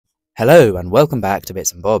Hello and welcome back to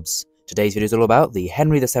Bits and Bobs. Today's video is all about the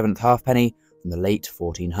Henry VII halfpenny from the late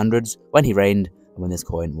 1400s when he reigned and when this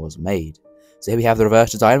coin was made. So here we have the reverse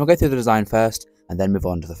design. We'll go through the design first and then move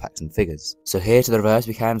on to the facts and figures. So here to the reverse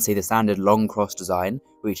we can see the standard long cross design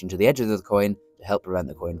reaching to the edges of the coin to help prevent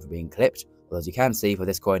the coin from being clipped. Although as you can see for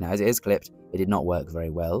this coin as it is clipped, it did not work very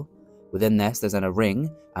well. Within this there's then a ring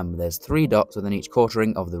and there's 3 dots within each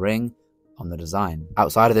quartering of the ring on the design.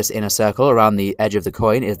 Outside of this inner circle around the edge of the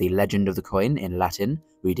coin is the legend of the coin in Latin,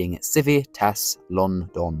 reading Civitas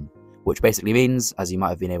London, which basically means, as you might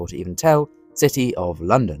have been able to even tell, City of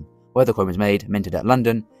London, where the coin was made, minted at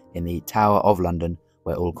London, in the Tower of London,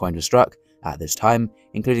 where all coins were struck at this time,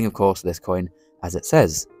 including of course this coin as it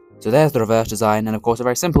says. So there's the reverse design, and of course a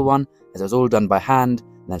very simple one, as it was all done by hand,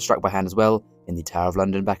 and then struck by hand as well, in the Tower of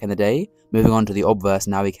London back in the day. Moving on to the obverse,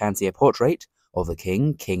 now we can see a portrait of the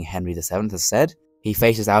king, King Henry VII has said. He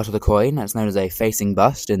faces out of the coin, and it's known as a facing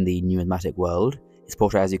bust in the numismatic world. His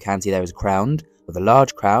portrait, as you can see there, is crowned, with a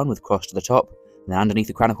large crown with cross to the top, and then underneath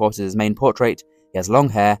the crown of course is his main portrait. He has long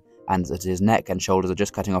hair, and his neck and shoulders are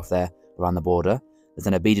just cutting off there around the border. There's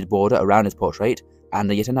then a beaded border around his portrait, and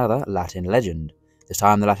yet another Latin legend. This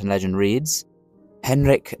time the Latin legend reads,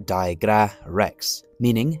 Henric die gra rex,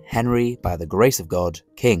 meaning Henry by the grace of God,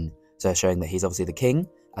 king. So showing that he's obviously the king,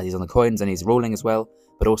 as he's on the coins and he's ruling as well,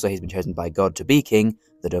 but also he's been chosen by God to be king,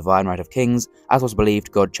 the divine right of kings, as was believed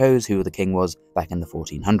God chose who the king was back in the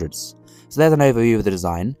 1400s. So there's an overview of the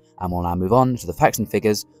design, and we'll now move on to the facts and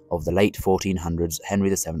figures of the late 1400s Henry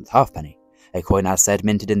VII halfpenny, a coin as said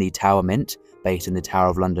minted in the Tower Mint, based in the Tower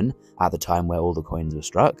of London at the time where all the coins were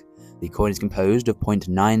struck. The coin is composed of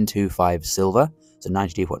 0.925 silver, so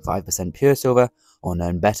 92.5% pure silver, or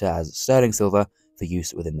known better as sterling silver for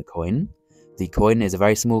use within the coin. The coin is a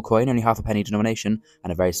very small coin, only half a penny denomination,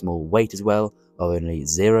 and a very small weight as well, of only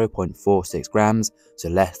 0.46 grams, so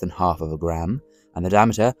less than half of a gram. And the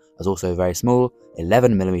diameter is also very small,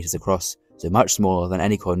 11 millimeters across, so much smaller than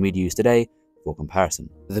any coin we'd use today for comparison.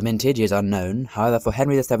 The mintage is unknown, however for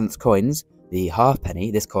Henry VII's coins, the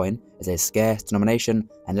halfpenny, this coin, is a scarce denomination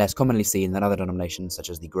and less commonly seen than other denominations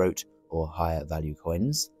such as the groat or higher value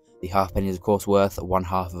coins. The halfpenny is of course worth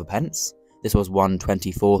 1/2 of a pence. This was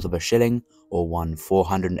 1/24th of a shilling, or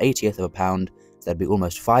 1/480th of a pound, so there'd be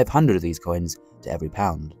almost 500 of these coins to every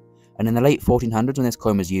pound. And in the late 1400s when this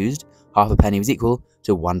coin was used, half a penny was equal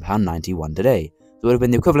to £1.91 today, so it would have been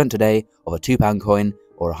the equivalent today of a £2 coin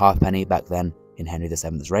or a halfpenny back then in Henry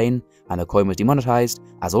VII's reign, and the coin was demonetised,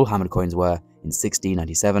 as all hammered coins were, in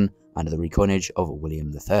 1697 under the recoinage of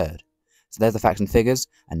William III. So there's the facts and figures,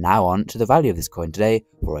 and now on to the value of this coin today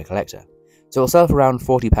for a collector. So it'll sell for around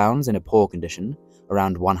 £40 in a poor condition,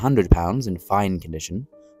 around £100 in fine condition,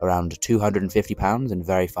 around £250 in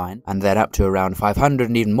very fine, and then up to around 500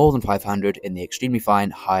 and even more than 500 in the extremely fine,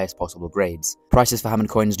 highest possible grades. Prices for hammered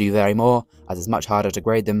coins do vary more, as it's much harder to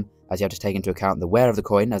grade them, as you have to take into account the wear of the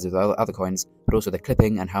coin, as with other coins, but also the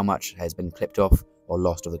clipping and how much has been clipped off or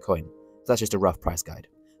lost of the coin. So that's just a rough price guide.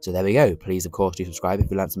 So there we go. Please of course do subscribe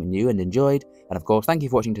if you learned something new and enjoyed, and of course thank you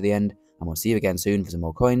for watching to the end, and we'll see you again soon for some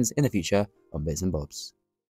more coins in the future on Bits and Bobs.